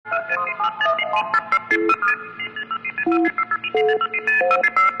Welcome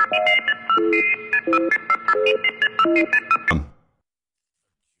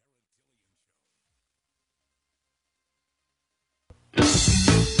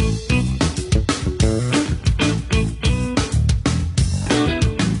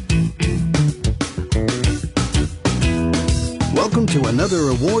to another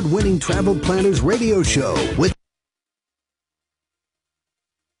award-winning Travel Planners radio show with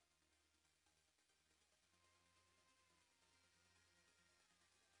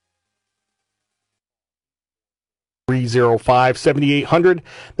 $305-7800.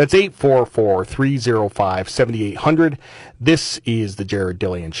 That's 844-305-7800. This is the Jared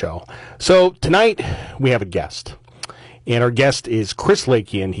Dillian Show. So tonight we have a guest, and our guest is Chris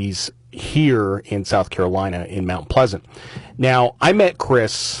Lakian. He's here in South Carolina in Mount Pleasant. Now, I met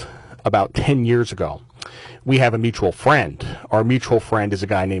Chris about 10 years ago. We have a mutual friend. Our mutual friend is a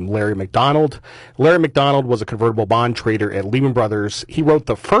guy named Larry McDonald. Larry McDonald was a convertible bond trader at Lehman Brothers. He wrote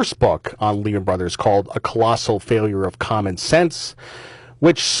the first book on Lehman Brothers called A Colossal Failure of Common Sense,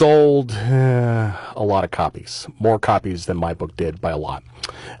 which sold a lot of copies, more copies than my book did by a lot.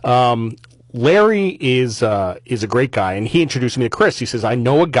 Larry is a great guy, and he introduced me to Chris. He says, I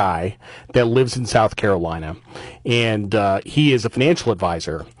know a guy that lives in South Carolina, and he is a financial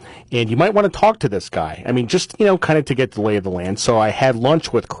advisor, and you might want to talk to this guy. I mean, just, kind of to get the lay of the land. So I had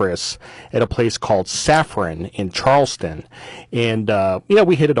lunch with Chris at a place called Saffron in Charleston, and,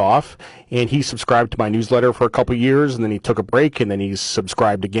 we hit it off, and he subscribed to my newsletter for a couple of years, and then he took a break, and then he's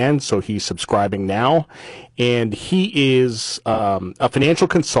subscribed again, so he's subscribing now. And he is a financial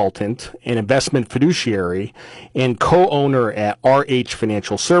consultant, an investment fiduciary, and co-owner at RH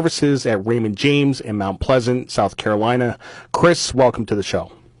Financial Services at Raymond James in Mount Pleasant, South Carolina. Chris, welcome to the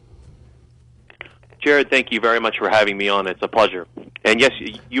show. Jared, thank you very much for having me on. It's a pleasure. And yes,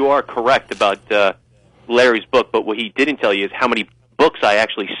 you are correct about Larry's book, but what he didn't tell you is how many books I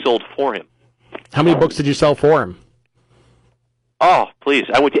actually sold for him. How many books did you sell for him? Oh, please.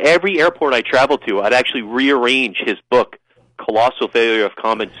 I went to every airport I traveled to. I'd actually rearrange his book, Colossal Failure of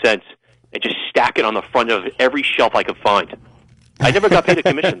Common Sense, and just stack it on the front of every shelf I could find. I never got paid a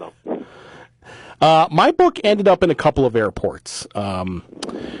commission, though. My book ended up in a couple of airports,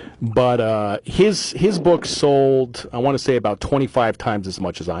 but his book sold, I want to say, about 25 times as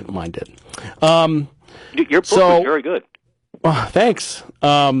much as mine did. Your book was very good. Thanks.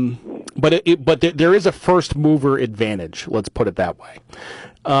 But there is a first mover advantage. Let's put it that way.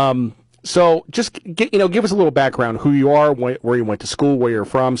 So just give us a little background: who you are, where you went to school, where you're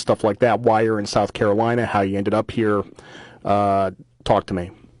from, stuff like that. Why you're in South Carolina, how you ended up here. Talk to me.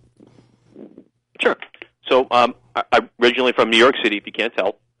 Sure. So I'm originally from New York City, if you can't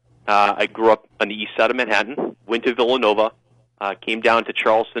tell. I grew up on the east side of Manhattan, went to Villanova, came down to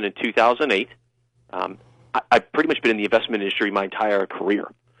Charleston in 2008. I've pretty much been in the investment industry my entire career.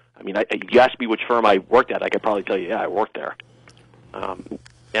 I mean, if you asked me which firm I worked at, I could probably tell you, yeah, I worked there.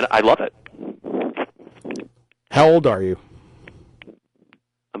 And I love it. How old are you?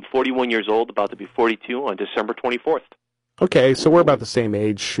 I'm 41 years old, about to be 42 on December 24th. Okay, so we're about the same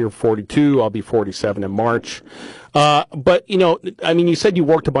age. You're 42. I'll be 47 in March. But, you said you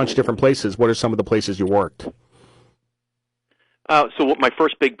worked a bunch of different places. What are some of the places you worked? So my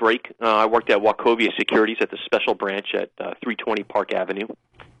first big break, I worked at Wachovia Securities at the special branch at 320 Park Avenue.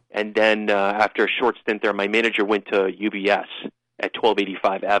 And then after a short stint there, my manager went to UBS at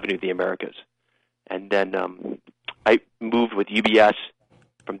 1285 Avenue of the Americas. And then I moved with UBS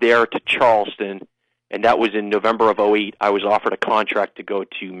from there to Charleston. And that was in November of 2008. I was offered a contract to go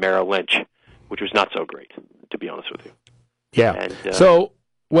to Merrill Lynch, which was not so great, to be honest with you. Yeah. And, so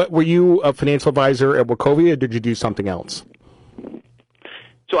were you a financial advisor at Wachovia, or did you do something else?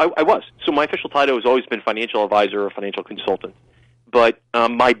 So I was. So my official title has always been financial advisor or financial consultant. But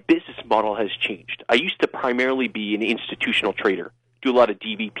my business model has changed. I used to primarily be an institutional trader, do a lot of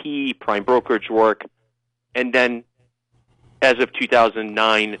DVP, prime brokerage work. And then as of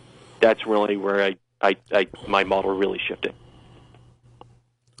 2009, that's really where my model really shifted.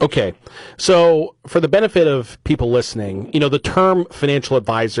 Okay. So for the benefit of people listening, the term financial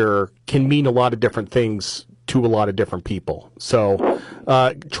advisor can mean a lot of different things to a lot of different people. So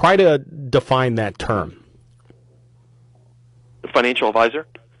try to define that term. The financial advisor?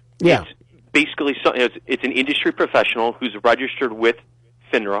 Yeah. It's basically, it's an industry professional who's registered with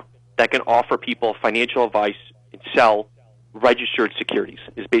FINRA that can offer people financial advice and sell registered securities,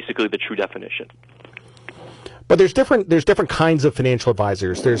 is basically the true definition. But there's different kinds of financial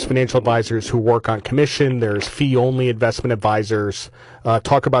advisors. There's financial advisors who work on commission. There's fee-only investment advisors.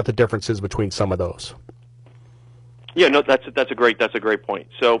 Talk about the differences between some of those. Yeah, no, that's a great point.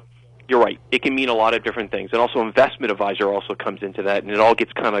 So you're right. It can mean a lot of different things. And also investment advisor also comes into that, and it all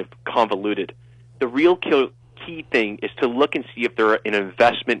gets kind of convoluted. The real key thing is to look and see if they're an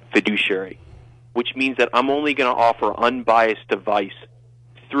investment fiduciary, which means that I'm only going to offer unbiased advice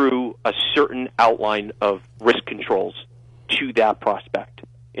through a certain outline of risk controls to that prospect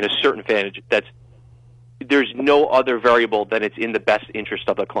in a certain advantage. There's no other variable than it's in the best interest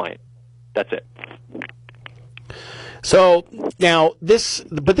of the client. That's it. So now this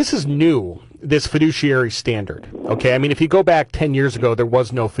is new, this fiduciary standard. Okay, I mean, if you go back 10 years ago, there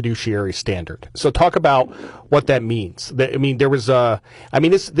was no fiduciary standard. So talk about what that means. I mean, there was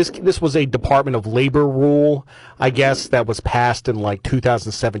this was a Department of Labor rule, I guess, that was passed in like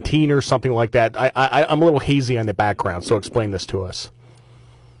 2017 or something like that. I'm a little hazy on the background, so explain this to us.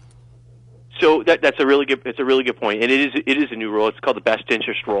 So that's a really good point, and it is a new rule. It's called the best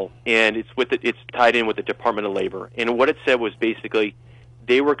interest rule, and it's tied in with the Department of Labor. And what it said was basically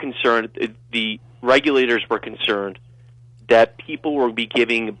they were concerned, the regulators were concerned that people will be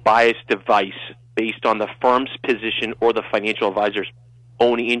giving biased advice based on the firm's position or the financial advisor's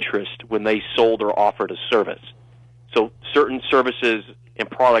own interest when they sold or offered a service. So certain services and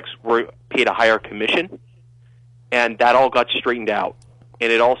products were paid a higher commission, and that all got straightened out.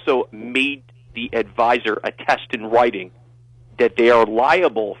 And it also made the advisor attest in writing that they are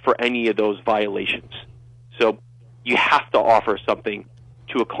liable for any of those violations. So you have to offer something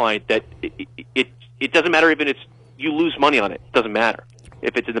to a client that it doesn't matter if you lose money on it. It doesn't matter.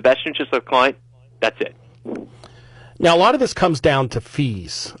 If it's in the best interest of the client, that's it. Now, a lot of this comes down to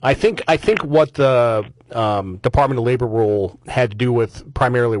fees. I think what the Department of Labor rule had to do with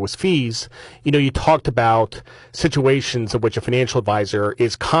primarily was fees. You know, you talked about situations in which a financial advisor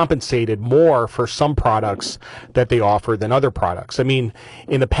is compensated more for some products that they offer than other products. I mean,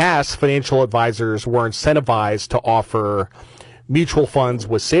 in the past, financial advisors were incentivized to offer mutual funds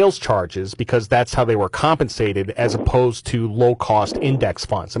with sales charges because that's how they were compensated, as opposed to low-cost index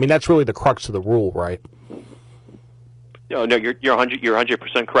funds. I mean, that's really the crux of the rule, right? No, you're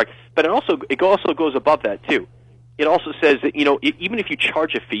 100% correct. But it also goes above that too. It also says that even if you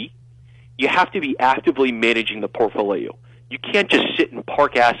charge a fee, you have to be actively managing the portfolio. You can't just sit and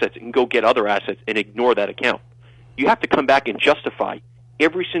park assets and go get other assets and ignore that account. You have to come back and justify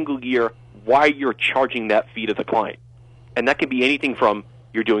every single year why you're charging that fee to the client, and that can be anything from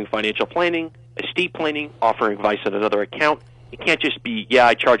you're doing financial planning, estate planning, offering advice on another account. It can't just be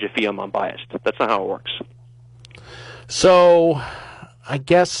I charge a fee, I'm unbiased. That's not how it works. So I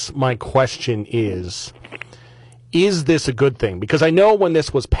guess my question is this a good thing? Because I know when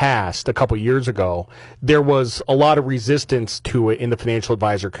this was passed a couple years ago, there was a lot of resistance to it in the financial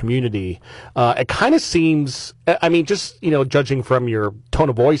advisor community. It kind of seems, I mean, just, judging from your tone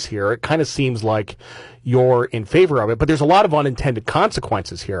of voice here, it kind of seems like you're in favor of it, but there's a lot of unintended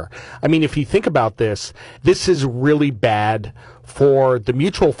consequences here. I mean, if you think about this is really bad for the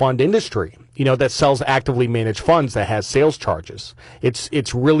mutual fund industry, that sells actively managed funds that has sales charges.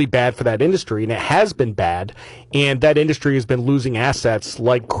 It's really bad for that industry, and it has been bad, and that industry has been losing assets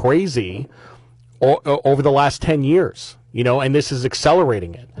like crazy over the last 10 years, and this is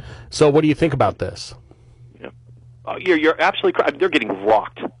accelerating it. So what do you think about this? Yeah. You're absolutely correct. They're getting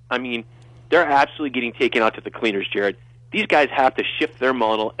rocked. I mean, they're absolutely getting taken out to the cleaners, Jared. These guys have to shift their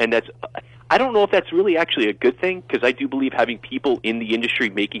model, and I don't know if that's really actually a good thing, because I do believe having people in the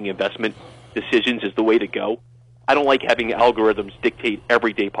industry making investment decisions is the way to go. I don't like having algorithms dictate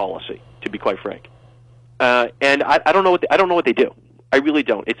everyday policy, to be quite frank. And I don't know what they do. I really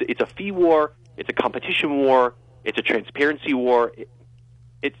don't. It's a fee war. It's a competition war. It's a transparency war.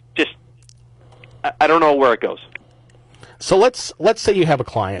 It's just I don't know where it goes. So let's say you have a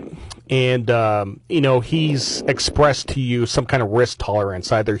client, and he's expressed to you some kind of risk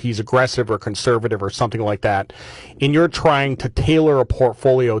tolerance, either he's aggressive or conservative or something like that, and you're trying to tailor a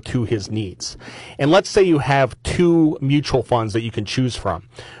portfolio to his needs. And let's say you have two mutual funds that you can choose from.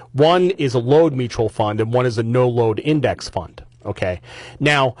 One is a load mutual fund, and one is a no-load index fund. Okay.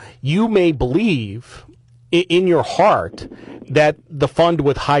 Now, you may believe in your heart that the fund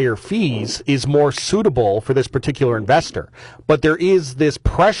with higher fees is more suitable for this particular investor. But there is this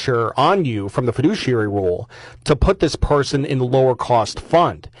pressure on you from the fiduciary rule to put this person in the lower cost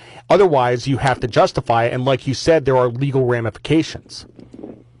fund. Otherwise, you have to justify it. And like you said, there are legal ramifications.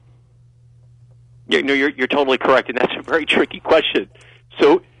 Yeah, no, you're totally correct. And that's a very tricky question.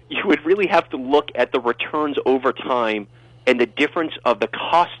 So you would really have to look at the returns over time and the difference of the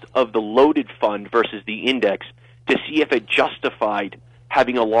cost of the loaded fund versus the index to see if it justified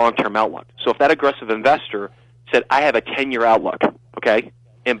having a long-term outlook. So if that aggressive investor said, I have a 10-year outlook, okay,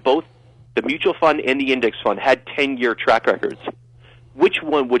 and both the mutual fund and the index fund had 10-year track records, which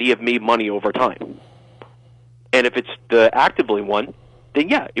one would he have made money over time? And if it's the actively one, then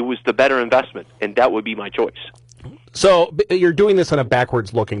yeah, it was the better investment, and that would be my choice. So you're doing this on a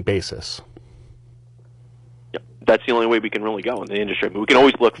backwards-looking basis. Yeah, that's the only way we can really go in the industry. I mean, we can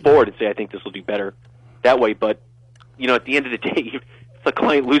always look forward and say, I think this will do better that way, but at the end of the day, if the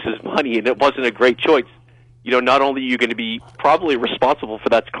client loses money and it wasn't a great choice, not only are you going to be probably responsible for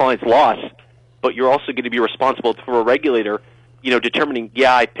that client's loss, but you're also going to be responsible for a regulator, determining,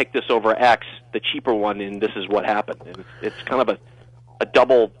 I picked this over X, the cheaper one, and this is what happened. And it's kind of a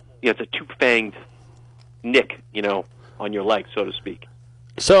double, it's a two-fanged nick, on your leg, so to speak.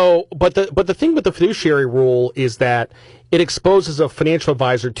 So, but the thing with the fiduciary rule is that it exposes a financial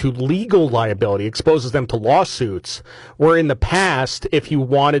advisor to legal liability, exposes them to lawsuits, where in the past, if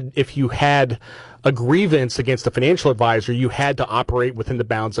you had a grievance against a financial advisor, you had to operate within the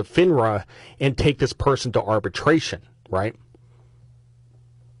bounds of FINRA and take this person to arbitration, right?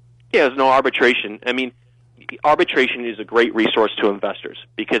 Yeah, there's no arbitration. I mean, arbitration is a great resource to investors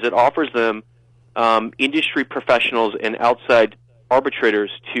because it offers them industry professionals and outside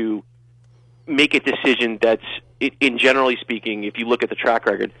arbitrators to make a decision that's, in generally speaking, if you look at the track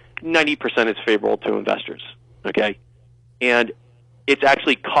record, 90% is favorable to investors, okay? And it's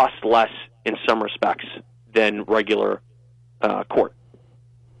actually cost less in some respects than regular court.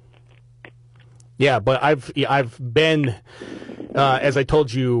 Yeah, but I've been, as I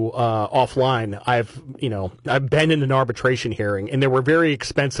told you offline, I've been in an arbitration hearing, and there were very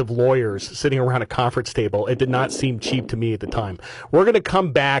expensive lawyers sitting around a conference table. It did not seem cheap to me at the time. We're going to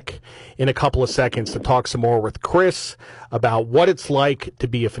come back in a couple of seconds to talk some more with Chris about what it's like to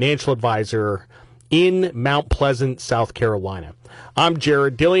be a financial advisor in Mount Pleasant, South Carolina. I'm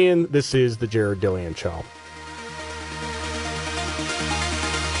Jared Dillian. This is the Jared Dillian Show.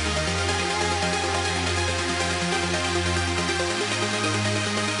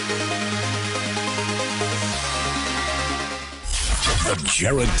 The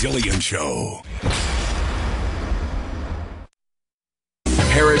Jared Dillian Show.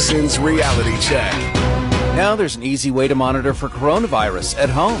 Harrison's Reality Check. Now there's an easy way to monitor for coronavirus at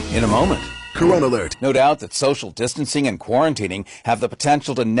home in a moment. Corona Alert. No doubt that social distancing and quarantining have the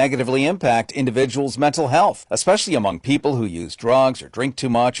potential to negatively impact individuals' mental health, especially among people who use drugs or drink too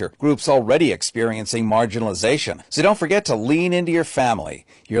much or groups already experiencing marginalization. So don't forget to lean into your family,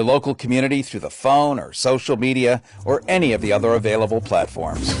 your local community through the phone or social media or any of the other available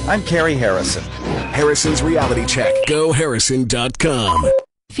platforms. I'm Carrie Harrison. Harrison's Reality Check. GoHarrison.com.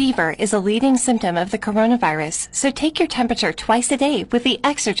 Fever is a leading symptom of the coronavirus, so take your temperature twice a day with the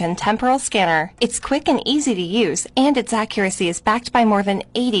Exergen Temporal Scanner. It's quick and easy to use, and its accuracy is backed by more than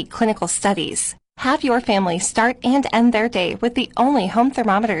 80 clinical studies. Have your family start and end their day with the only home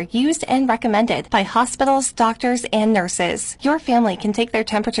thermometer used and recommended by hospitals, doctors, and nurses. Your family can take their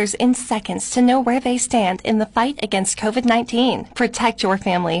temperatures in seconds to know where they stand in the fight against COVID-19. Protect your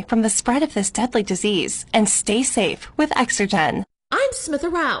family from the spread of this deadly disease, and stay safe with Exergen. I'm Smitha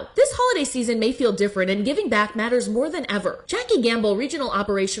Rao. This holiday season may feel different and giving back matters more than ever. Jackie Gamble, Regional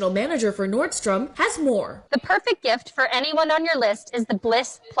Operational Manager for Nordstrom, has more. The perfect gift for anyone on your list is the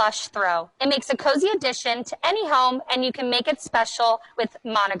Bliss Plush Throw. It makes a cozy addition to any home, and you can make it special with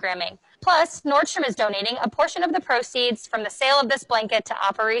monogramming. Plus, Nordstrom is donating a portion of the proceeds from the sale of this blanket to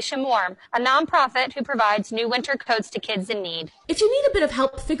Operation Warm, a nonprofit who provides new winter coats to kids in need. If you need a bit of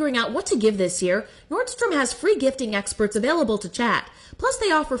help figuring out what to give this year, Nordstrom has free gifting experts available to chat. Plus,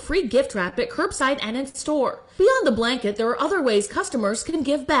 they offer free gift wrap at curbside and in store. Beyond the blanket, there are other ways customers can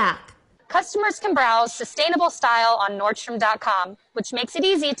give back. Customers can browse sustainable style on Nordstrom.com, which makes it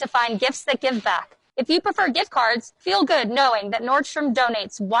easy to find gifts that give back. If you prefer gift cards, feel good knowing that Nordstrom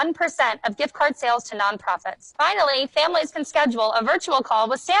donates 1% of gift card sales to nonprofits. Finally, families can schedule a virtual call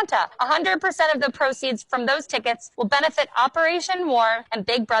with Santa. 100% of the proceeds from those tickets will benefit Operation War and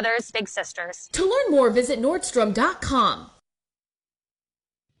Big Brothers Big Sisters. To learn more, visit Nordstrom.com.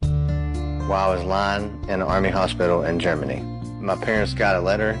 While I was lying in an army hospital in Germany, my parents got a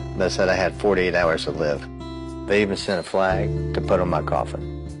letter that said I had 48 hours to live. They even sent a flag to put on my coffin.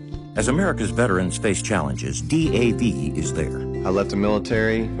 As America's veterans face challenges, DAV is there. I left the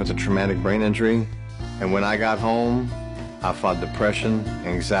military with a traumatic brain injury, and when I got home, I fought depression,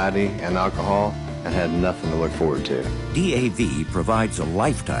 anxiety, and alcohol, and had nothing to look forward to. DAV provides a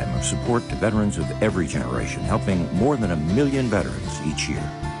lifetime of support to veterans of every generation, helping more than 1 million veterans each year.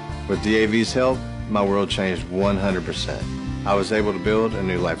 With DAV's help, my world changed 100%. I was able to build a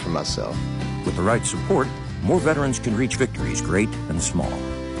new life for myself. With the right support, more veterans can reach victories great and small.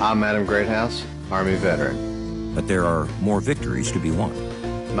 I'm Adam Greathouse, Army veteran. But there are more victories to be won.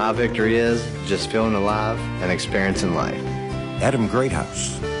 My victory is just feeling alive and experiencing life. Adam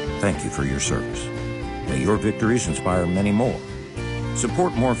Greathouse, thank you for your service. May your victories inspire many more.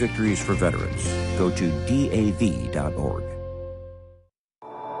 Support more victories for veterans. Go to DAV.org.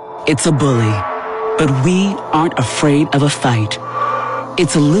 It's a bully, but we aren't afraid of a fight.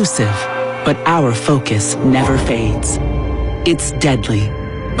 It's elusive, but our focus never fades. It's deadly,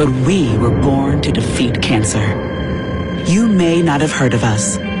 but we were born to defeat cancer. You may not have heard of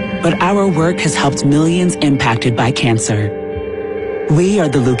us, but our work has helped millions impacted by cancer. We are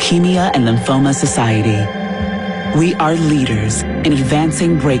the Leukemia and Lymphoma Society. We are leaders in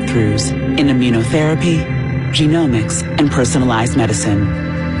advancing breakthroughs in immunotherapy, genomics, and personalized medicine.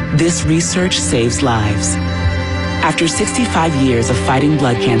 This research saves lives. After 65 years of fighting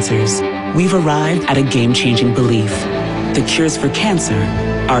blood cancers, we've arrived at a game-changing belief. The cures for cancer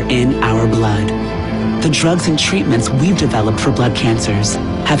are in our blood. The drugs and treatments we've developed for blood cancers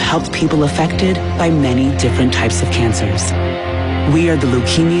have helped people affected by many different types of cancers. We are the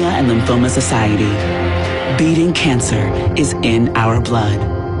Leukemia and Lymphoma Society. Beating cancer is in our blood.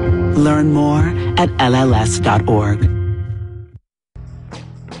 Learn more at LLS.org.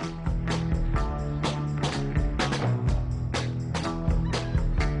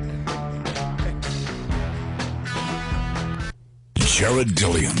 Jared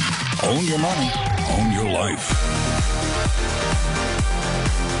Dillian. Own your money. Own your life.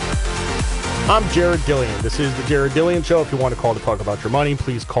 I'm Jared Dillian. This is the Jared Dillian Show. If you want to call to talk about your money,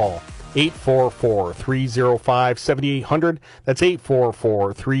 please call 844-305-7800. That's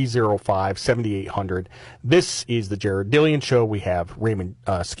 844-305-7800. This is the Jared Dillian Show. We have Chris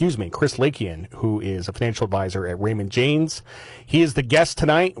Lakian, who is a financial advisor at Raymond James. He is the guest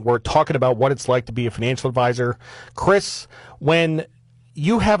tonight. We're talking about what it's like to be a financial advisor. Chris, when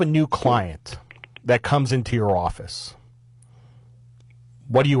you have a new client that comes into your office,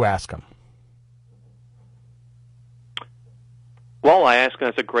 what do you ask them? Well, I ask them,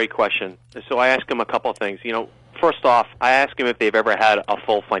 that's a great question. So I ask them a couple of things. First off, I ask them if they've ever had a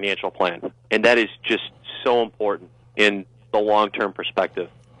full financial plan, and that is just so important in the long-term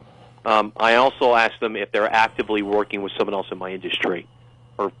perspective. I also ask them if they're actively working with someone else in my industry,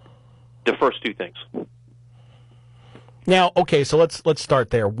 or the first two things. Now, okay, so let's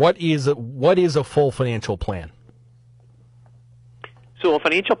start there. What is a full financial plan? So a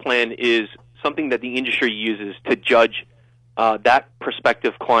financial plan is something that the industry uses to judge that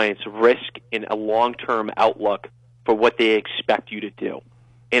prospective client's risk in a long-term outlook for what they expect you to do.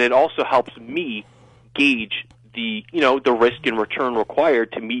 And it also helps me gauge the risk and return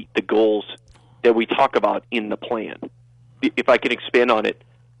required to meet the goals that we talk about in the plan. If I can expand on it,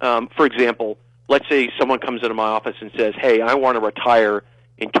 for example, let's say someone comes into my office and says, hey, I want to retire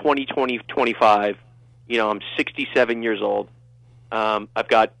in 2025. I'm 67 years old. I've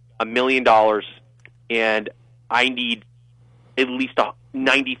got $1 million, and I need at least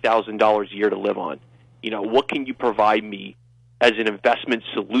 $90,000 a year to live on. What can you provide me as an investment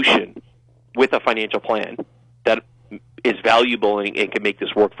solution with a financial plan that is valuable and can make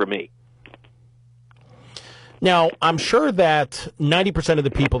this work for me? Now, I'm sure that 90% of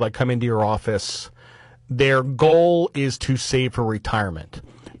the people that come into your office, their goal is to save for retirement.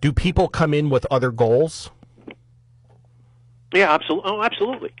 Do people come in with other goals? Yeah, absolutely. Oh,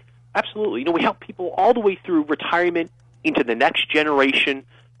 absolutely. Absolutely. We help people all the way through retirement, into the next generation,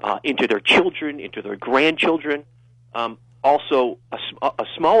 into their children, into their grandchildren. Also, a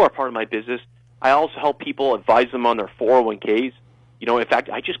smaller part of my business, I also help people, advise them on their 401ks. In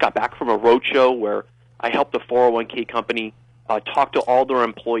fact, I just got back from a roadshow where I helped a 401k company talk to all their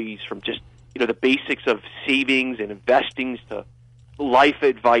employees from just, the basics of savings and investing to life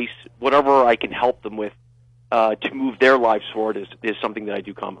advice, whatever I can help them with to move their lives forward is something that I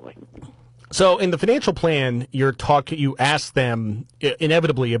do commonly. So in the financial plan, you ask them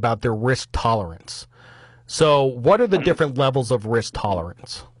inevitably about their risk tolerance. So what are the different levels of risk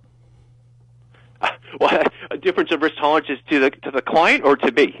tolerance? Well, a difference of risk tolerance is to the client or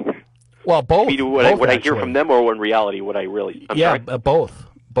to me? Well, both. What I hear from them, or in reality, what I really... Both.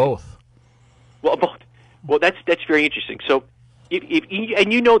 Well, both. Well, that's very interesting. So,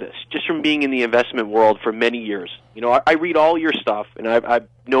 and you know this just from being in the investment world for many years. I read all your stuff, and I've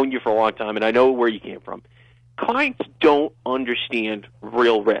known you for a long time, and I know where you came from. Clients don't understand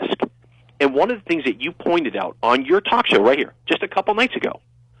real risk. And one of the things that you pointed out on your talk show right here, just a couple nights ago,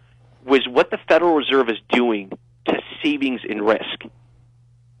 was what the Federal Reserve is doing to savings in risk.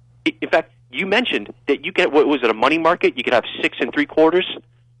 In fact, you mentioned that you get, what was it, a money market? You could have 6 3/4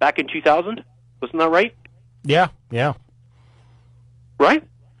 back in 2000. Wasn't that right? Yeah. Right?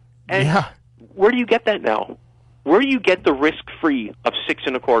 And yeah. Where do you get that now? Where do you get the risk-free of 6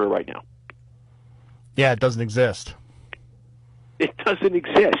 1/4 right now? Yeah, it doesn't exist. It doesn't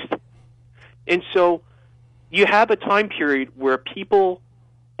exist. And so you have a time period where people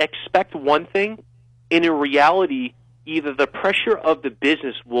expect one thing, and in reality, either the pressure of the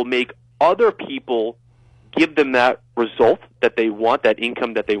business will make other people give them that result that they want, that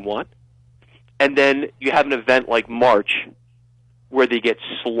income that they want, and then you have an event like March where they get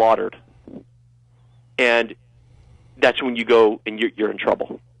slaughtered. And that's when you go and you're in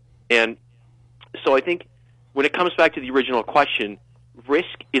trouble. And so I think when it comes back to the original question,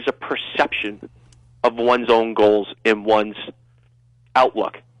 risk is a perception of one's own goals and one's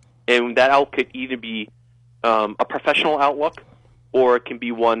outlook. And that outlook could either be a professional outlook, or it can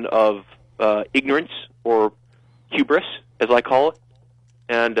be one of ignorance or hubris, as I call it.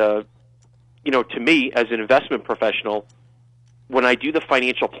 And, to me, as an investment professional, when I do the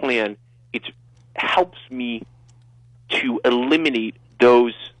financial plan, it helps me to eliminate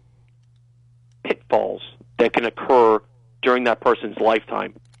those pitfalls that can occur during that person's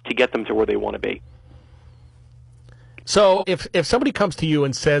lifetime to get them to where they want to be. So if somebody comes to you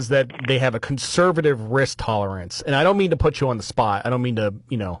and says that they have a conservative risk tolerance, and I don't mean to put you on the spot, I don't mean to,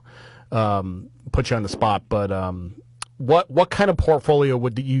 put you on the spot, but what kind of portfolio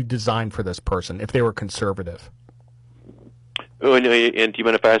would you design for this person if they were conservative? Oh, and do you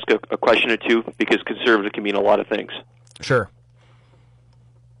mind if I ask a question or two? Because conservative can mean a lot of things. Sure.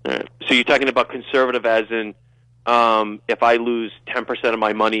 All right. So you're talking about conservative as in if I lose 10% of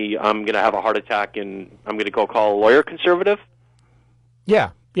my money, I'm going to have a heart attack and I'm going to go call a lawyer conservative?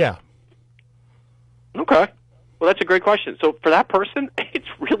 Yeah. Okay. Well, that's a great question. So for that person, it's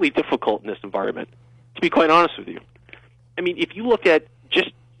really difficult in this environment, to be quite honest with you. I mean, if you look at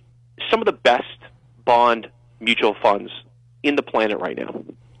just some of the best bond mutual funds in the planet right now,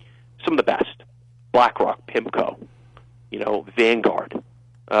 some of the best, BlackRock, PIMCO, Vanguard,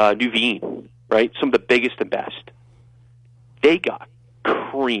 Nuveen, right? Some of the biggest and best. They got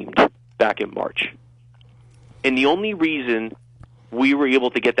creamed back in March. And the only reason we were able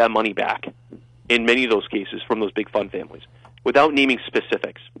to get that money back, in many of those cases, from those big fund families, without naming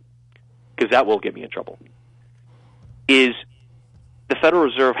specifics, because that will get me in trouble, is the Federal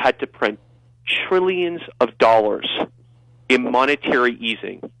Reserve had to print trillions of dollars in monetary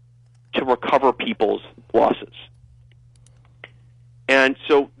easing to recover people's losses. And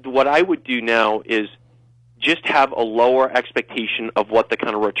so what I would do now is just have a lower expectation of what the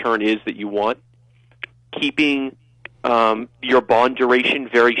kind of return is that you want, keeping your bond duration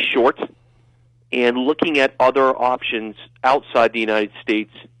very short, and looking at other options outside the United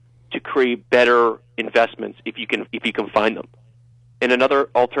States to create better investments if you can find them. And another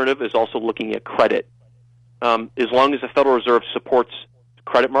alternative is also looking at credit. As long as the Federal Reserve supports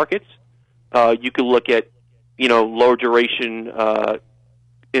credit markets, you can look at low duration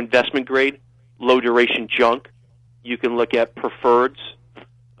investment grade, low duration junk. You can look at preferreds,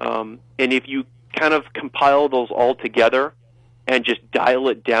 and if you kind of compile those all together and just dial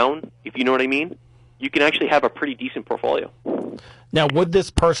it down, if you know what I mean, you can actually have a pretty decent portfolio. Now, would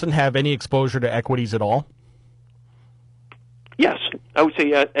this person have any exposure to equities at all? Yes. I would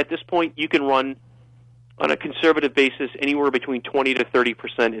say at this point you can run, on a conservative basis, anywhere between 20 to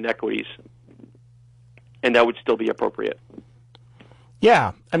 30% in equities, and that would still be appropriate.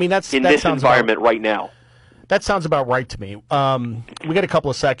 Yeah. I mean, in this environment right now. That sounds about right to me. We got a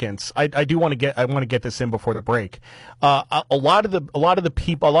couple of seconds. I want to get this in before the break. A lot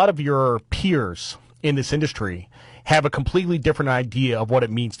of your peers in this industry have a completely different idea of what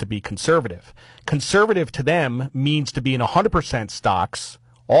it means to be conservative. Conservative to them means to be in 100% stocks,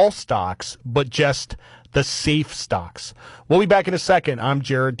 all stocks, but just the safe stocks. We'll be back in a second. I'm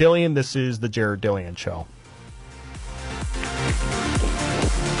Jared Dillian. This is the Jared Dillian Show.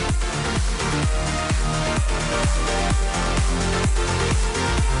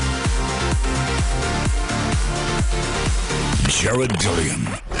 Jared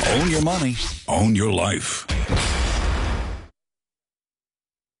Dillian. Own your money. Own your life.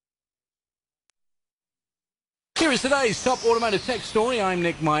 Here is today's top automotive tech story. I'm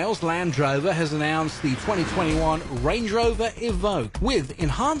Nick Miles. Land Rover has announced the 2021 Range Rover Evoque with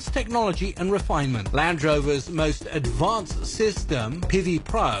enhanced technology and refinement. Land Rover's most advanced system, PV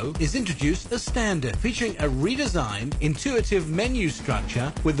Pro, is introduced as standard, featuring a redesigned, intuitive menu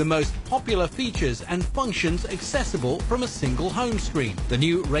structure with the most popular features and functions accessible from a single home screen. The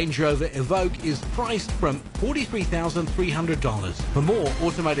new Range Rover Evoque is priced from $43,300. For more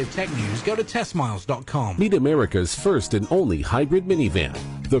automotive tech news, go to testmiles.com. Meet America's first and only hybrid minivan.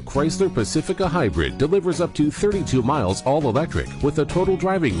 The Chrysler Pacifica Hybrid delivers up to 32 miles all electric with a total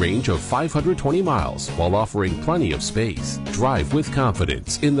driving range of 520 miles while offering plenty of space. Drive with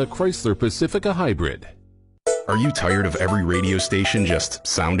confidence in the Chrysler Pacifica Hybrid. Are you tired of every radio station just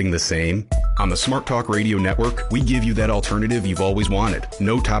sounding the same? On the Smart Talk Radio Network, we give you that alternative you've always wanted.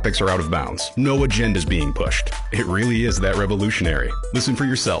 No topics are out of bounds. No agendas being pushed. It really is that revolutionary. Listen for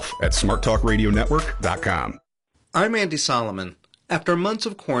yourself at smarttalkradionetwork.com. I'm Andy Solomon. After months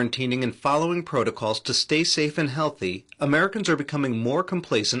of quarantining and following protocols to stay safe and healthy, Americans are becoming more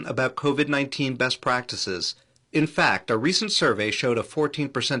complacent about COVID-19 best practices. In fact, a recent survey showed a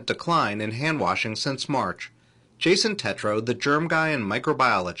 14% decline in hand washing since March. Jason Tetro, the germ guy and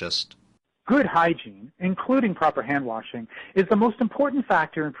microbiologist. Good hygiene, including proper hand washing, is the most important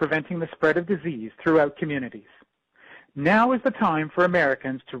factor in preventing the spread of disease throughout communities. Now is the time for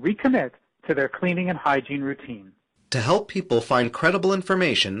Americans to recommit to their cleaning and hygiene routine. To help people find credible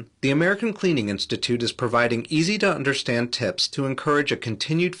information, the American Cleaning Institute is providing easy-to-understand tips to encourage a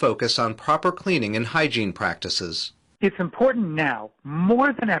continued focus on proper cleaning and hygiene practices. It's important now,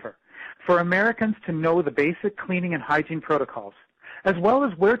 more than ever, for Americans to know the basic cleaning and hygiene protocols, as well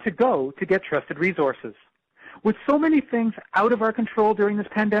as where to go to get trusted resources. With so many things out of our control during this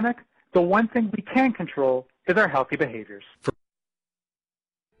pandemic, the one thing we can control is our healthy behaviors.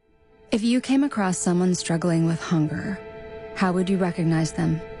 If you came across someone struggling with hunger, how would you recognize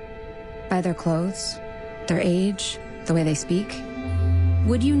them? By their clothes, their age, the way they speak?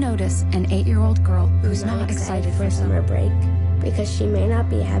 Would you notice an 8-year-old girl who's not excited for summer break because she may not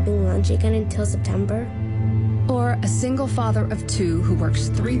be having lunch again until September? Or a single father of 2 who works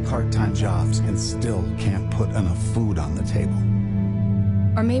 3 part-time jobs and still can't put enough food on the table?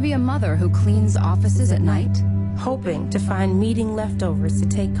 Or maybe a mother who cleans offices at night, hoping to find meeting leftovers to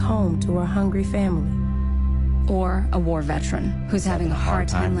take home to her hungry family. Or a war veteran who's having a hard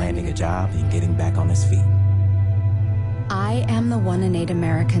time landing a job and getting back on his feet. I am the 1 in 8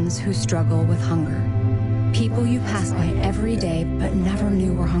 Americans who struggle with hunger. People you pass by every day but never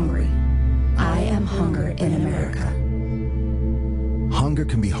knew were hungry. I am hunger in America. Hunger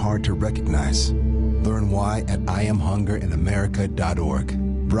can be hard to recognize. Learn why at IamHungerInAmerica.org.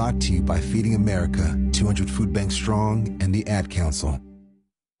 Brought to you by Feeding America, 200 Food Banks Strong, and the Ad Council.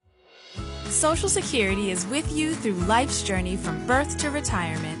 Social Security is with you through life's journey from birth to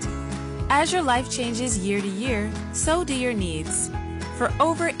retirement. As your life changes year to year, so do your needs. For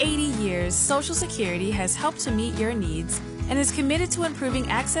over 80 years, Social Security has helped to meet your needs and is committed to improving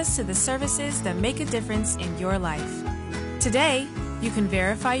access to the services that make a difference in your life. Today, you can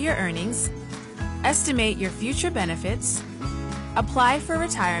verify your earnings, estimate your future benefits, apply for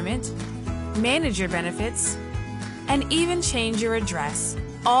retirement, manage your benefits, and even change your address,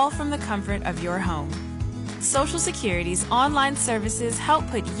 all from the comfort of your home. Social Security's online services help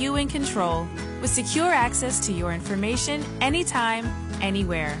put you in control with secure access to your information anytime,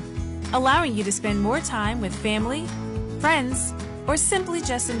 anywhere, allowing you to spend more time with family, friends, or simply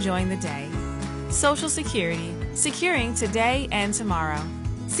just enjoying the day. Social Security, securing today and tomorrow.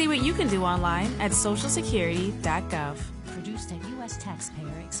 See what you can do online at socialsecurity.gov. Produced at U.S.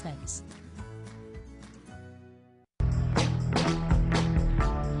 taxpayer expense.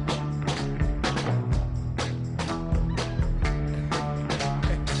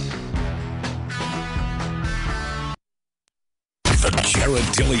 The Jared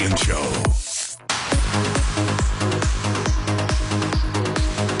Dillian Show.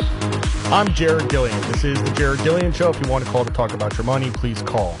 I'm Jared Dillian. This is the Jared Dillian Show. If you want to call to talk about your money, please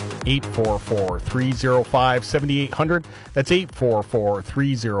call 844-305-7800. That's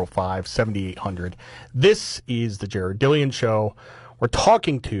 844-305-7800. This is the Jared Dillian Show. We're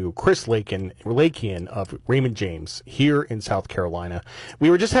talking to Chris Lakian of Raymond James here in South Carolina. We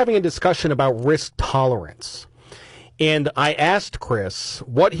were just having a discussion about risk tolerance. And I asked Chris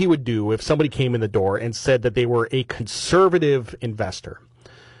what he would do if somebody came in the door and said that they were a conservative investor.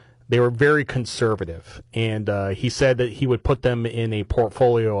 They were very conservative, and he said that he would put them in a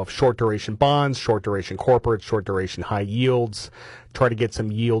portfolio of short-duration bonds, short-duration corporates, short-duration high yields, try to get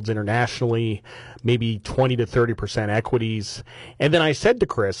some yields internationally, maybe 20 to 30% equities. And then I said to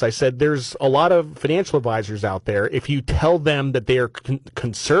Chris, I said, there's a lot of financial advisors out there. If you tell them that they are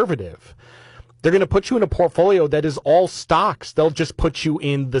conservative, they're going to put you in a portfolio that is all stocks. They'll just put you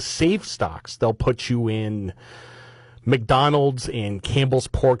in the safe stocks. They'll put you in McDonald's and Campbell's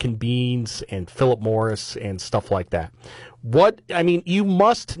Pork and Beans and Philip Morris and stuff like that. You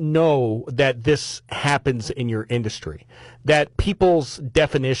must know that this happens in your industry, that people's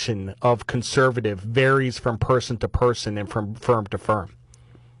definition of conservative varies from person to person and from firm to firm.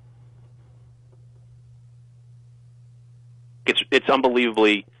 It's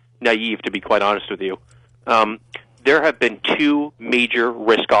unbelievably naive, to be quite honest with you. There have been 2 major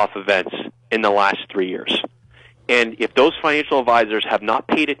risk-off events in the last 3 years. And if those financial advisors have not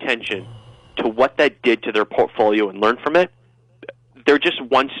paid attention to what that did to their portfolio and learn from it, they're just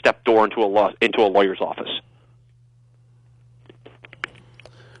one step door into a lawyer's office.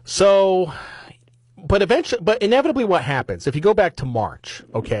 So, but inevitably what happens, if you go back to March,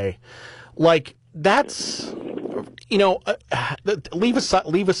 okay, like that's, leave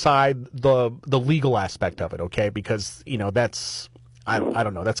aside the legal aspect of it, okay, because, that's, I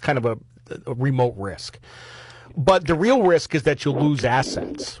don't know, that's kind of a remote risk. But the real risk is that you'll lose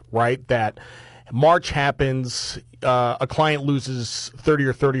assets, right? That March happens, a client loses 30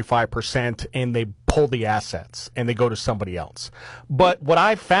 or 35%, and they pull the assets and they go to somebody else. But what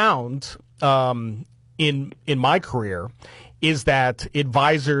I've found in my career is that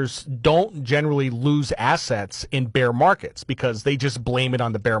advisors don't generally lose assets in bear markets because they just blame it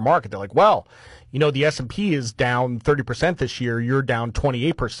on the bear market. They're like, well, the S&P is down 30% this year. You're down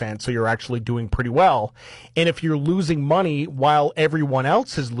 28%, so you're actually doing pretty well. And if you're losing money while everyone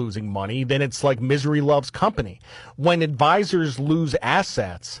else is losing money, then it's like misery loves company. When advisors lose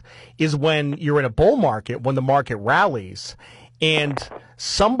assets is when you're in a bull market, when the market rallies, and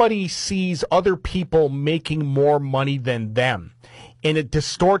somebody sees other people making more money than them, and it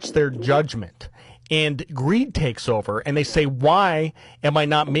distorts their judgment. And greed takes over, and they say, why am I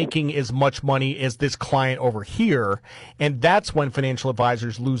not making as much money as this client over here? And that's when financial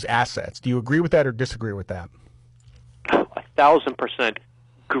advisors lose assets. Do you agree with that or disagree with that? 1,000%.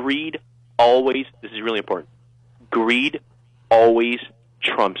 Greed always, this is really important, greed always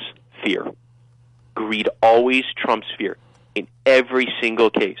trumps fear. Greed always trumps fear in every single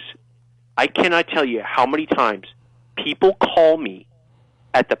case. I cannot tell you how many times people call me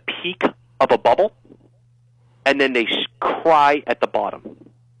at the peak of a bubble, and then they cry at the bottom.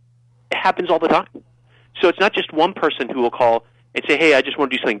 It happens all the time. So it's not just one person who will call and say, hey, I just want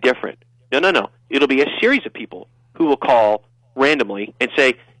to do something different. No. It'll be a series of people who will call randomly and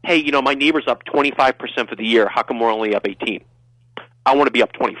say, hey, my neighbor's up 25% for the year. How come we're only up 18? I want to be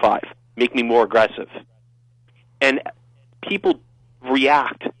up 25. Make me more aggressive. And people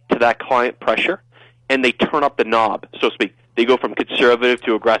react to that client pressure, and they turn up the knob, so to speak. They go from conservative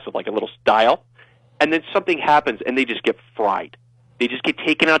to aggressive, like a little dial. And then something happens, and they just get fried. They just get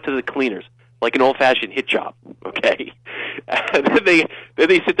taken out to the cleaners, like an old-fashioned hit job, okay? And then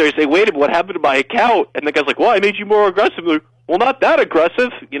they sit there and say, wait a minute, what happened to my account? And the guy's like, well, I made you more aggressive. Like, well, not that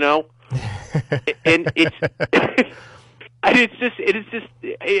aggressive, And it's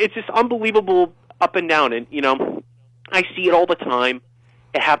it's just unbelievable up and down. And, I see it all the time.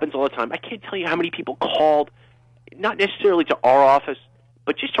 It happens all the time. I can't tell you how many people called, not necessarily to our office,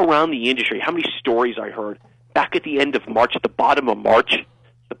 but just around the industry, how many stories I heard back at the end of March, at the bottom of March,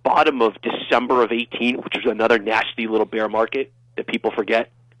 the bottom of December of 18, which was another nasty little bear market that people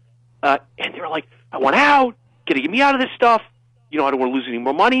forget. And they were like, I want out. Get me out of this stuff. I don't want to lose any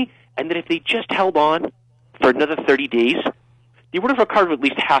more money. And then if they just held on for another 30 days, they would have recovered at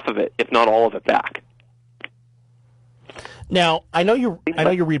least half of it, if not all of it back. Now, I know you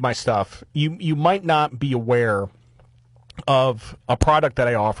read my stuff. You might not be aware of a product that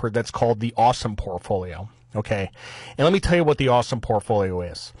I offer that's called the Awesome Portfolio, okay? And let me tell you what the Awesome Portfolio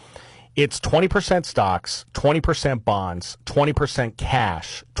is. It's 20% stocks, 20% bonds, 20%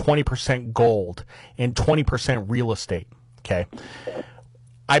 cash, 20% gold, and 20% real estate, okay?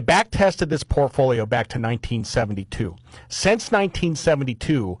 I back-tested this portfolio back to 1972. Since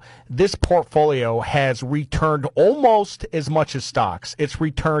 1972, this portfolio has returned almost as much as stocks. It's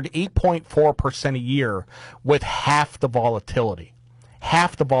returned 8.4% a year with half the volatility.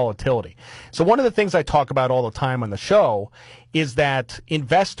 Half the volatility. So one of the things I talk about all the time on the show is that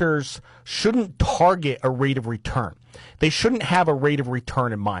investors shouldn't target a rate of return. They shouldn't have a rate of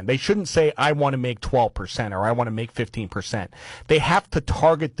return in mind. They shouldn't say, I want to make 12% or I want to make 15%. They have to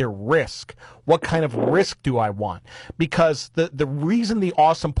target their risk. What kind of risk do I want? Because the reason the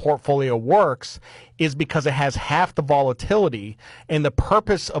Awesome Portfolio works is because it has half the volatility, and the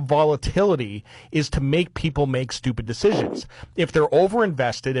purpose of volatility is to make people make stupid decisions. If they're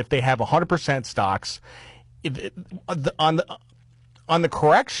overinvested, if they have 100% stocks, on the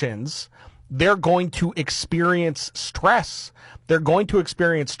corrections, they're going to experience stress. They're going to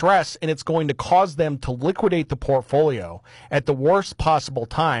experience stress, and it's going to cause them to liquidate the portfolio at the worst possible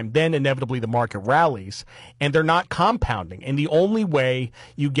time. Then inevitably the market rallies, and they're not compounding. And the only way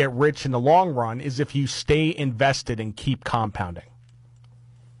you get rich in the long run is if you stay invested and keep compounding.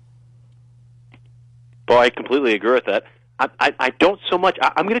 Well, I completely agree with that. I don't so much.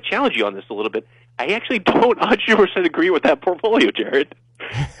 I'm going to challenge you on this a little bit. I actually don't 100% agree with that portfolio, Jared.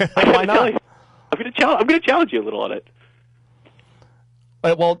 Why not? I'm going to challenge you a little on it.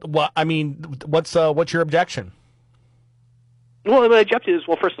 Well, I mean, what's your objection? Well, my objective is,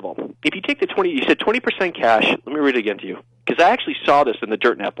 well, first of all, if you take the 20, you said 20% cash. Let me read it again to you, because I actually saw this in the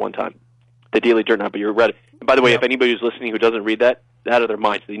Dirt Nap one time, the Daily Dirt Nap. But you read it. And by the way, if anybody who's listening who doesn't read that, out of their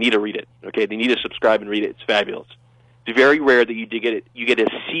minds, they need to read it. Okay, they need to subscribe and read it. It's fabulous. It's very rare that you get it. You get a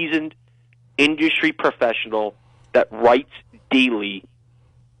seasoned industry professional that writes daily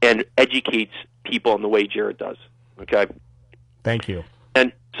and educates people in the way Jared does. Okay. Thank you.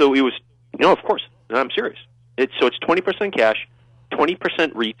 And so it was, of course, and I'm serious. It's 20% cash, 20%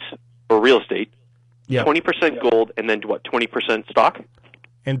 REITs or real estate, 20% gold, and then what? 20% stock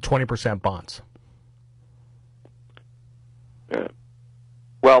and 20% bonds.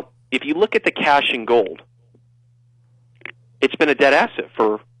 Well, if you look at the cash and gold, it's been a dead asset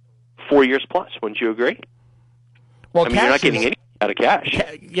for 4 years plus. Wouldn't you agree? Well, you're not getting anything out of cash.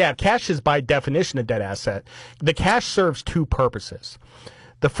 Cash is by definition a dead asset. The cash serves two purposes.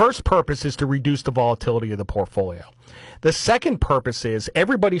 The first purpose is to reduce the volatility of the portfolio. The second purpose is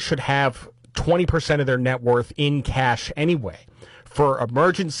everybody should have 20% of their net worth in cash anyway for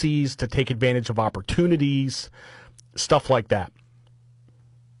emergencies, to take advantage of opportunities, stuff like that.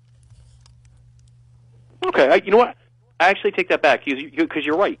 Okay, you know what? I actually take that back because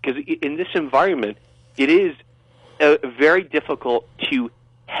you're right. Because in this environment, it is very difficult to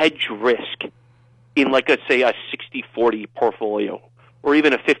hedge risk in, like, let's say, a 60-40 portfolio or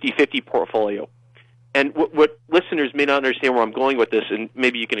even a 50-50 portfolio. And what listeners may not understand where I'm going with this, and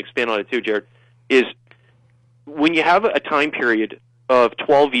maybe you can expand on it too, Jared, is when you have a time period of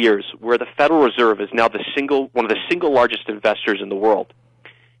 12 years where the Federal Reserve is now one of the single largest investors in the world,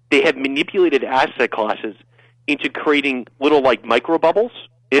 they have manipulated asset classes into creating little, like, micro bubbles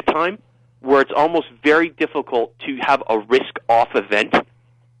at a time where it's almost very difficult to have a risk-off event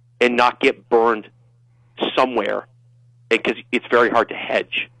and not get burned somewhere, because it's very hard to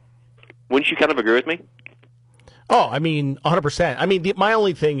hedge. Wouldn't you kind of agree with me? Oh, I mean, 100%. I mean, my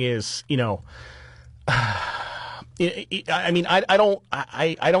only thing is, I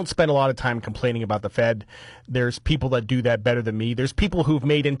don't spend a lot of time complaining about the Fed. There's people that do that better than me. There's people who've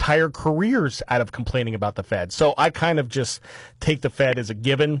made entire careers out of complaining about the Fed. So I kind of just take the Fed as a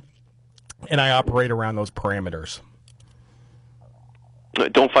given, and I operate around those parameters.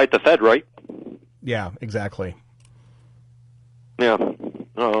 Don't fight the Fed, right? Yeah, exactly. Yeah,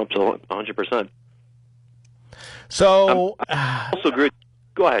 absolutely, 100%. So, I also agree.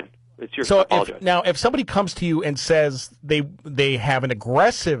 Go ahead. It's your. So if somebody comes to you and says they have an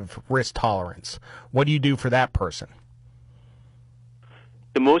aggressive risk tolerance, what do you do for that person?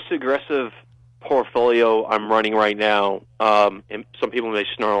 The most aggressive portfolio I'm running right now, and some people may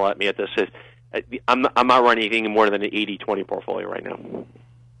snarl at me at this, is I'm not running anything more than an 80-20 portfolio right now.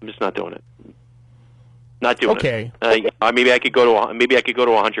 I'm just not doing it. Not doing it. Okay. Maybe I could go to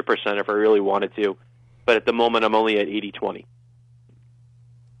 100% if I really wanted to, but at the moment I'm only at 80-20.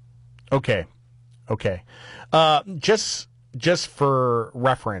 Okay. Just for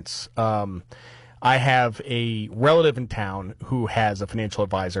reference, I have a relative in town who has a financial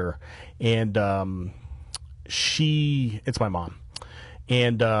advisor, and it's my mom,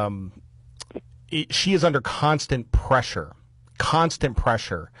 and she is under constant pressure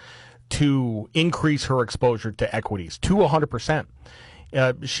to increase her exposure to equities to 100%.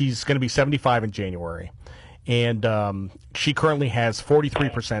 She's going to be 75 in January. And she currently has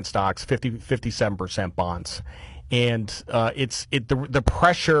 43% stocks, 57% bonds. And the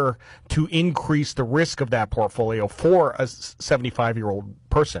pressure to increase the risk of that portfolio for a 75-year-old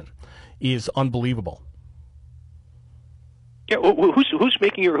person is unbelievable. Yeah, who's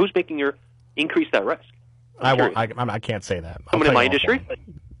making your increase that risk? I can't say that. Someone in my industry?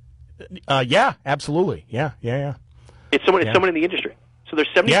 Yeah, absolutely. Yeah. It's someone in the industry. So they're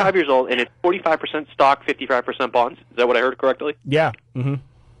 75 years old, and it's 45% stock, 55% bonds. Is that what I heard correctly? Yeah. Mm-hmm.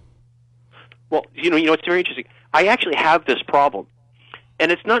 Well, it's very interesting. I actually have this problem, and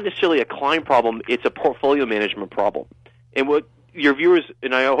it's not necessarily a client problem. It's a portfolio management problem. And what your viewers,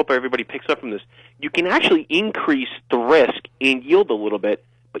 and I hope everybody picks up from this, you can actually increase the risk and yield a little bit,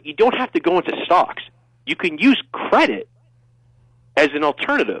 but you don't have to go into stocks. You can use credit as an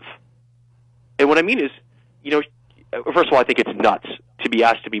alternative. And what I mean is, first of all, I think it's nuts to be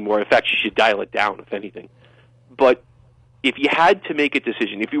asked to be more. In fact, you should dial it down, if anything. But if you had to make a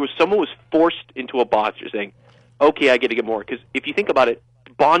decision, if someone was forced into a box, you're saying, okay, I get to get more. Because if you think about it,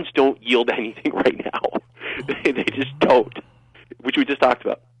 bonds don't yield anything right now. They just don't, which we just talked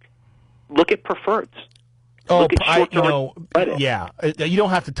about. Look at preferreds. Look at short-term credit. Yeah. You don't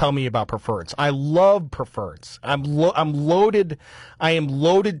have to tell me about preferreds. I love preferreds. I'm loaded. I am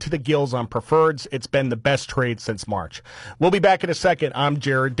loaded to the gills on preferreds. It's been the best trade since March. We'll be back in a second. I'm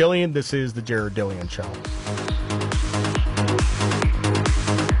Jared Dillian. This is the Jared Dillian Show.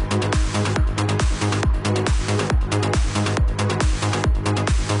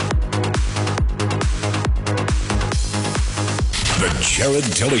 Jared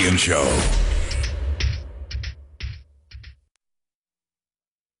Dillian Show.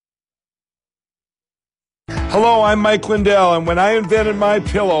 Hello, I'm Mike Lindell, and when I invented My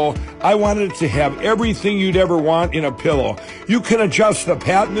Pillow, I wanted it to have everything you'd ever want in a pillow. You can adjust the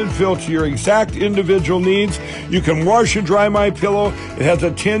patented fill to your exact individual needs. You can wash and dry My Pillow. It has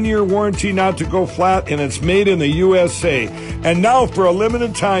a 10-year warranty not to go flat, and it's made in the USA. And now, for a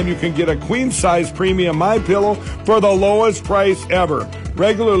limited time, you can get a queen-size premium My Pillow for the lowest price ever.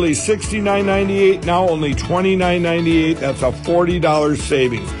 Regularly $69.98, now only $29.98. That's a $40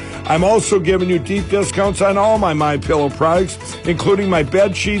 savings. I'm also giving you deep discounts on all my MyPillow products, including my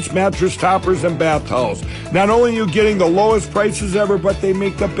bed sheets, mattress toppers, and bath towels. Not only are you getting the lowest prices ever, but they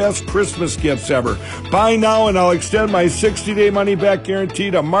make the best Christmas gifts ever. Buy now, and I'll extend my 60-day money-back guarantee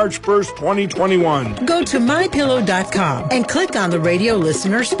to March 1st, 2021. Go to MyPillow.com and click on the radio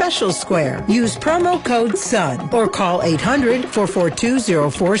listener special square. Use promo code SUN or call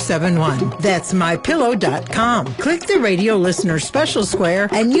 800-442-0471. That's MyPillow.com. Click the radio listener special square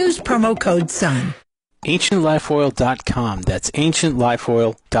and use promo code SUN. AncientLifeOil.com. That's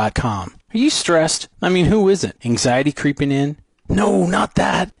AncientLifeOil.com. Are you stressed? I mean, who isn't? Anxiety creeping in? No, not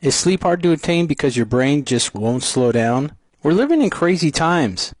that. Is sleep hard to attain because your brain just won't slow down? We're living in crazy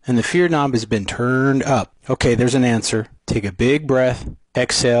times, and the fear knob has been turned up. Okay, there's an answer. Take a big breath,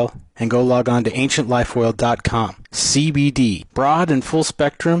 exhale, and go log on to AncientLifeOil.com. CBD, broad and full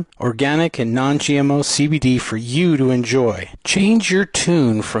spectrum, organic and non-GMO CBD for you to enjoy. Change your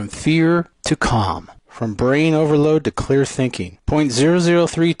tune from fear to calm, from brain overload to clear thinking.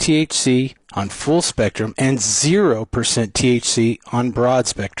 0.003 THC on full spectrum and 0% THC on broad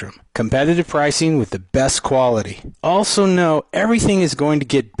spectrum. Competitive pricing with the best quality. Also know everything is going to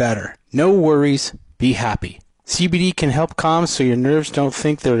get better. No worries, be happy. CBD can help calm so your nerves don't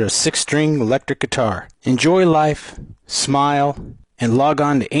think they're a 6-string electric guitar. Enjoy life, smile, and log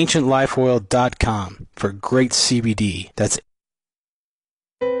on to AncientLifeOil.com for great CBD. That's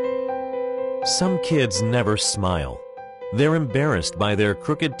Some kids never smile. They're embarrassed by their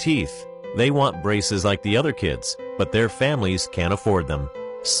crooked teeth. They want braces like the other kids, but their families can't afford them.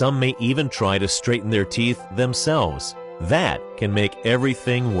 Some may even try to straighten their teeth themselves. That can make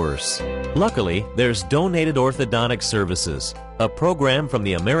everything worse. Luckily, there's Donated Orthodontic Services, a program from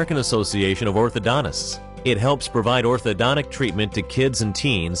the American Association of Orthodontists. It helps provide orthodontic treatment to kids and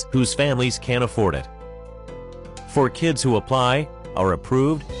teens whose families can't afford it. For kids who apply, are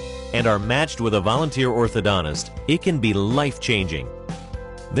approved, and are matched with a volunteer orthodontist, it can be life-changing.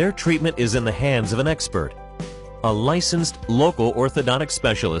 Their treatment is in the hands of an expert, a licensed local orthodontic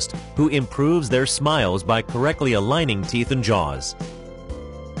specialist who improves their smiles by correctly aligning teeth and jaws.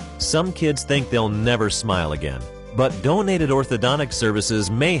 Some kids think they'll never smile again, but Donated Orthodontic Services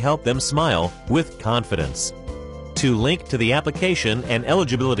may help them smile with confidence. To link to the application and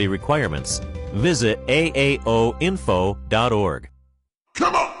eligibility requirements, visit aaoinfo.org.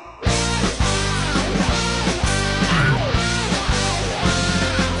 Come on!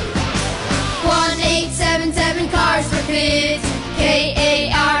 Cars for Kids,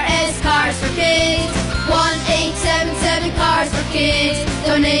 K-A-R-S, Cars for Kids, 1-877 Cars for Kids,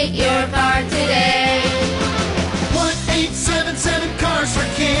 donate your car today. 1-877 Cars for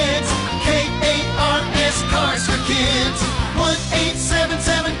Kids, K-A-R-S, Cars for Kids,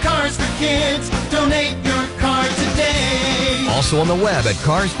 1-877 Cars for Kids, donate your car today. Also on the web at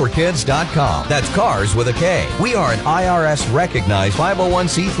carsforkids.com. That's Cars with a K. We are an IRS-recognized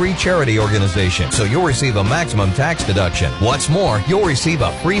 501c3 charity organization, so you'll receive a maximum tax deduction. What's more, you'll receive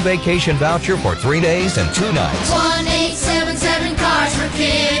a free vacation voucher for 3 days and 2 nights. 1-877 Cars for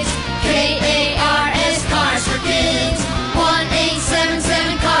Kids, K-A-R-S, Cars for Kids,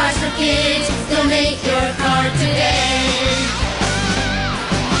 1-877 Cars for Kids, donate your car today.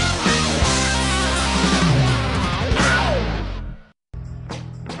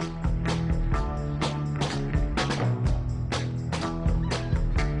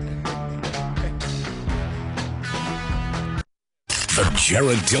 The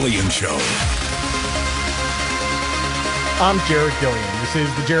Jared Dillian Show. I'm Jared Dillian. This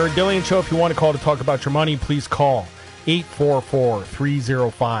is the Jared Dillian Show. If you want to call to talk about your money, please call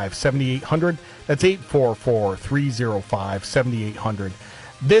 844-305-7800. That's 844-305-7800.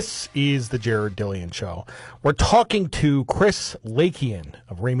 This is the Jared Dillian Show. We're talking to Chris Lakian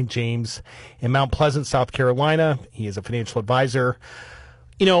of Raymond James in Mount Pleasant, South Carolina. He is a financial advisor.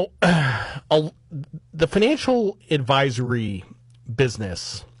 You know, the financial advisory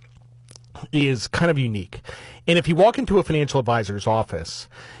business is kind of unique. And if you walk into a financial advisor's office,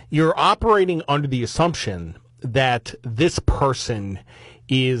 you're operating under the assumption that this person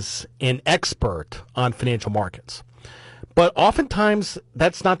is an expert on financial markets. But oftentimes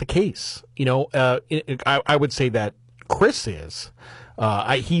that's not the case. I would say that Chris is.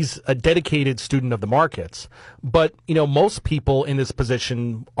 He's a dedicated student of the markets, but most people in this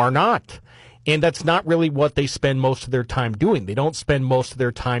position are not. And that's not really what they spend most of their time doing. They don't spend most of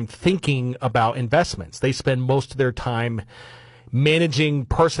their time thinking about investments. They spend most of their time managing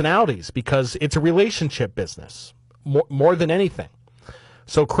personalities because it's a relationship business more than anything.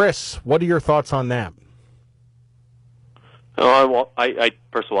 So, Chris, what are your thoughts on that? Well, I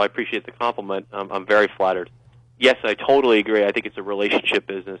first of all, I appreciate the compliment. I'm very flattered. Yes, I totally agree. I think it's a relationship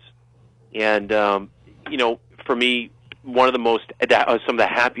business. And, for me, one of some of the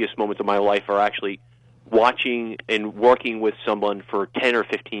happiest moments of my life are actually watching and working with someone for 10 or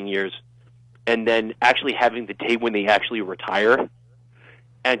 15 years and then actually having the day when they actually retire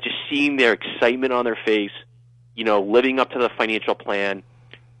and just seeing their excitement on their face, living up to the financial plan,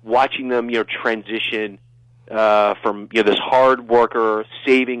 watching them, transition from this hard worker,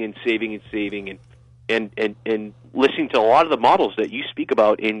 saving and saving and saving and listening to a lot of the models that you speak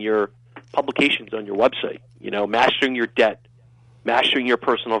about in your publications on your website, mastering your debt, mastering your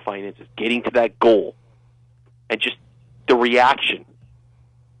personal finances, getting to that goal, and just the reaction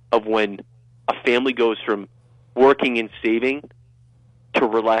of when a family goes from working and saving to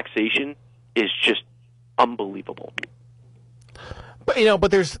relaxation is just unbelievable.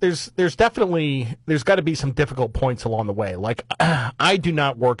 But there's definitely got to be some difficult points along the way. Like I do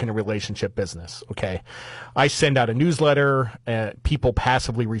not work in a relationship business. Okay, I send out a newsletter. People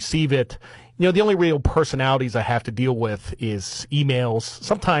passively receive it. The only real personalities I have to deal with is emails.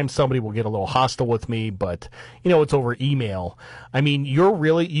 Sometimes somebody will get a little hostile with me, but it's over email. I mean,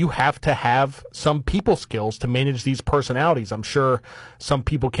 you have to have some people skills to manage these personalities. I'm sure some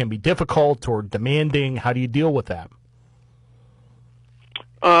people can be difficult or demanding. How do you deal with that?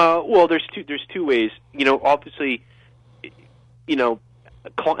 Well, there's two ways. Obviously,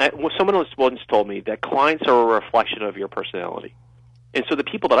 someone else once told me that clients are a reflection of your personality. And so the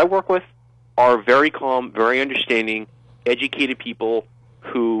people that I work with are very calm, very understanding, educated people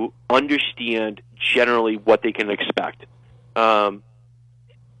who understand generally what they can expect. Other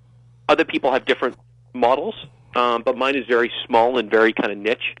people have different models, but mine is very small and very kind of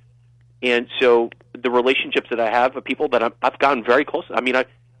niche. And so the relationships that I have with people that I've gotten very close. I mean, a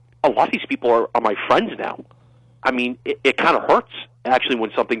lot of these people are my friends now. I mean, it kind of hurts, actually,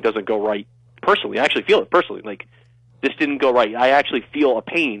 when something doesn't go right personally. I actually feel it personally. Like, this didn't go right. I actually feel a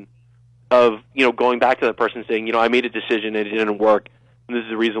pain of, going back to the person saying, I made a decision and it didn't work, and this is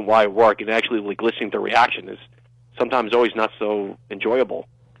the reason why it worked. And actually, like, listening to reaction is sometimes always not so enjoyable.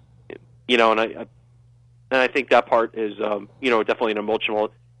 And I think that part is, definitely an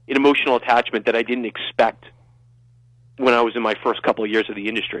emotional attachment that I didn't expect when I was in my first couple of years of the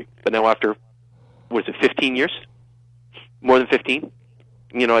industry. But now after, 15 years? More than 15?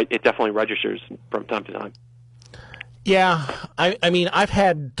 It definitely registers from time to time. Yeah, I mean, I've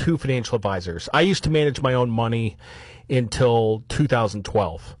had two financial advisors. I used to manage my own money until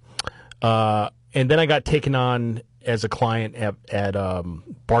 2012. And then I got taken on as a client at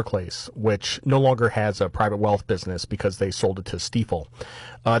Barclays, which no longer has a private wealth business because they sold it to Stifel.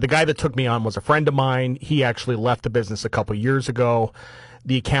 The guy that took me on was a friend of mine. He actually left the business a couple of years ago.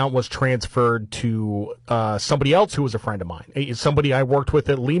 The account was transferred to somebody else who was a friend of mine, somebody I worked with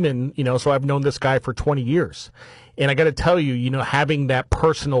at Lehman, so I've known this guy for 20 years. And I got to tell you, having that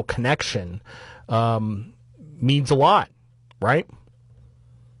personal connection means a lot, right?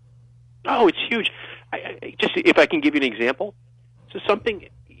 Oh, it's huge. Just if I can give you an example. So something,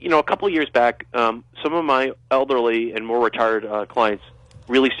 a couple of years back, some of my elderly and more retired clients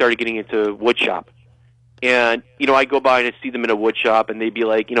really started getting into wood shop. And, I go by and see them in a wood shop, and they'd be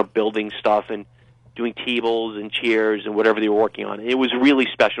like, building stuff and doing tables and chairs and whatever they were working on. And it was really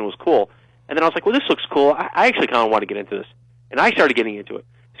special. It was cool. And then I was like, well, this looks cool. I actually kind of want to get into this. And I started getting into it.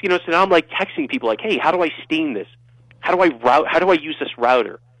 So, so now I'm like texting people like, hey, how do I stain this? How do I use this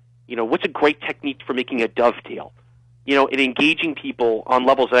router? What's a great technique for making a dovetail? And engaging people on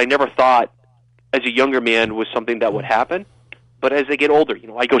levels that I never thought as a younger man was something that would happen. But as I get older,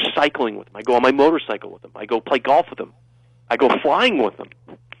 I go cycling with them. I go on my motorcycle with them. I go play golf with them. I go flying with them.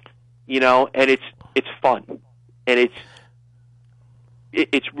 And it's fun. And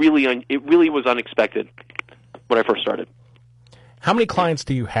it really was unexpected when I first started. How many clients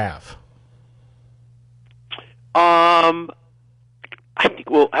do you have? I think,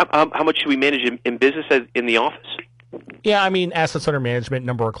 how much do we manage in business in the office? Yeah, I mean, assets under management,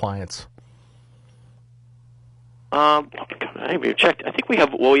 number of clients. I haven't checked. I think we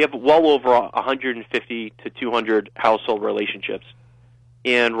have well over 150 to 200 household relationships.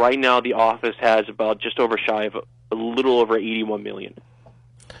 And right now the office has about just over shy of a little over 81 million.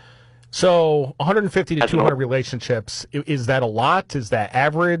 So 150 to That's 200 relationships, is that a lot? Is that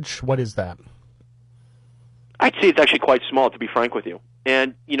average? What is that? I'd say it's actually quite small, to be frank with you.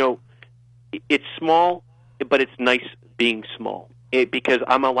 And, you know, it's small, but it's nice being small. Because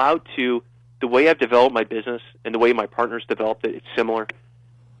I'm allowed to, the way I've developed my business and the way my partners developed it, it's similar,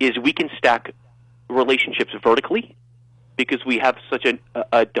 is we can stack relationships vertically because we have such a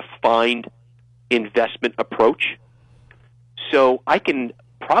defined investment approach. So I can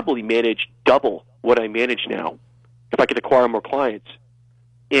probably manage double what I manage now if I could acquire more clients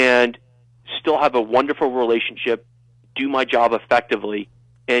and still have a wonderful relationship, do my job effectively,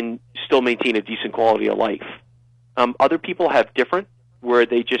 and still maintain a decent quality of life. Other people have different, where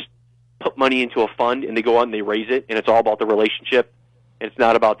they just put money into a fund and they go out and they raise it, and it's all about the relationship, and it's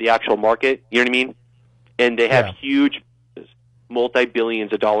not about the actual market. You know what I mean? And they have huge,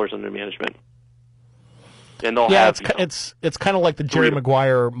 multi-billions of dollars under management. And they'll have, it's kind of like the Jerry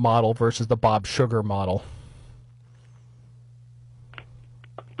Maguire model versus the Bob Sugar model.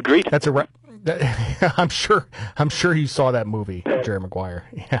 Agreed. That's I'm sure you saw that movie, Jerry Maguire.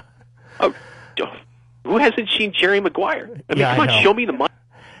 Yeah. Oh, who hasn't seen Jerry Maguire? I mean, come on, show me the money.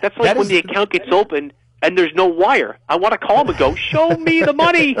 That's like when the account gets opened and there's no wire. I want to call him and go, show me the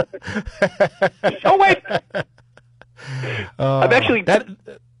money. Show it. I'm actually that's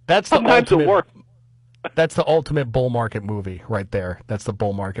sometimes the ultimate, it works. That's the ultimate bull market movie right there. That's the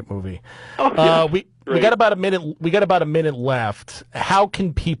bull market movie. Oh, yeah. We got about a minute. We got about a minute left. How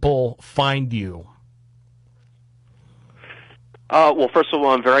can people find you? Well, first of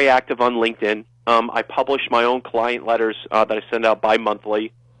all, I'm very active on LinkedIn. I publish my own client letters that I send out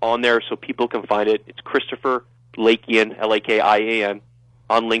bi-monthly on there so people can find it. It's Christopher Lakian, Lakian,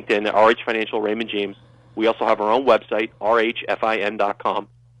 on LinkedIn at RH Financial Raymond James. We also have our own website, rhfin.com.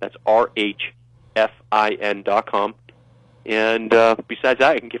 That's rhfin.com. And besides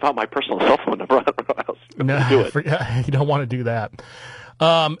that, I can give out my personal cell phone number. I don't know how else to do it. You don't want to do that.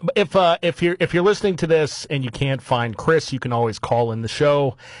 If you're listening to this and you can't find Chris, you can always call in the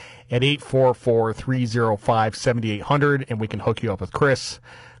show at 844-305-7800, and we can hook you up with Chris.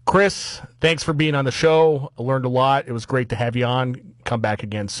 Chris, thanks for being on the show. I learned a lot. It was great to have you on. Come back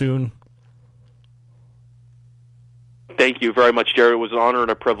again soon. Thank you very much, Jared. It was an honor and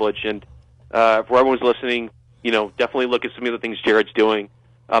a privilege. And for everyone's listening, definitely look at some of the things Jared's doing.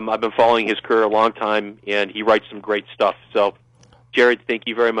 I've been following his career a long time, and he writes some great stuff. So, Jared, thank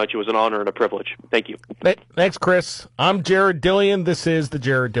you very much. It was an honor and a privilege. Thank you. Thanks, Chris. I'm Jared Dillian. This is The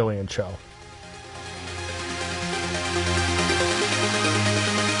Jared Dillian Show.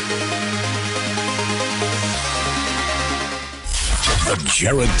 The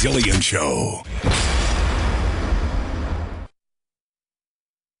Jared Dillian Show.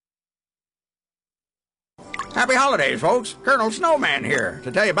 Happy holidays, folks. Colonel Snowman here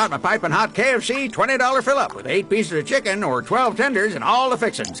to tell you about my piping hot KFC $20 fill-up with 8 pieces of chicken or 12 tenders and all the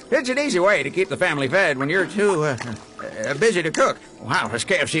fixins. It's an easy way to keep the family fed when you're too busy to cook. Wow, this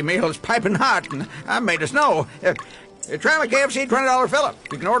KFC meal is piping hot, and I'm made of snow. Try my KFC $20 fill-up.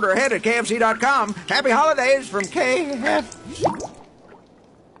 You can order ahead at KFC.com. Happy holidays from KF.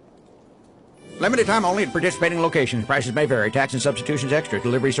 Limited time only at participating locations. Prices may vary. Tax and substitutions extra.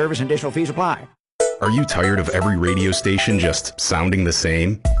 Delivery service and additional fees apply. Are you tired of every radio station just sounding the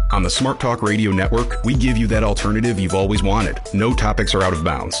same? On the Smart Talk Radio Network, we give you that alternative you've always wanted. No topics are out of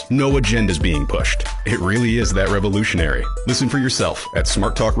bounds. No agendas being pushed. It really is that revolutionary. Listen for yourself at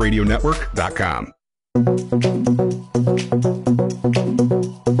smarttalkradionetwork.com.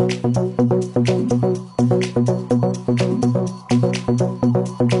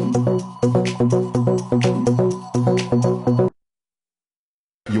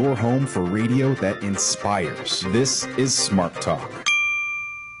 Your home for radio that inspires. This is Smart Talk.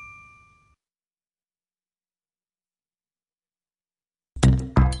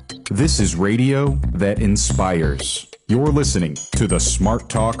 This is radio that inspires. You're listening to the Smart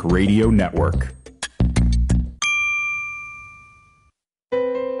Talk Radio Network.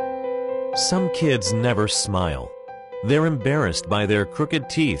 Some kids never smile. They're embarrassed by their crooked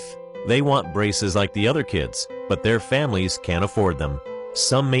teeth. They want braces like the other kids, but their families can't afford them.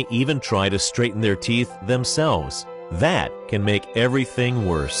 Some may even try to straighten their teeth themselves. That can make everything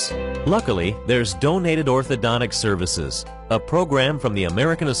worse. Luckily, there's Donated Orthodontic Services, a program from the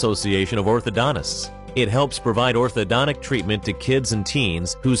American Association of Orthodontists. It helps provide orthodontic treatment to kids and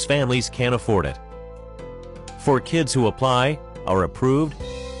teens whose families can't afford it. For kids who apply, are approved,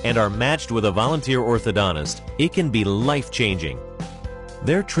 and are matched with a volunteer orthodontist, it can be life-changing.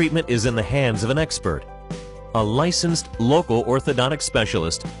 Their treatment is in the hands of an expert, a licensed local orthodontic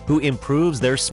specialist who improves their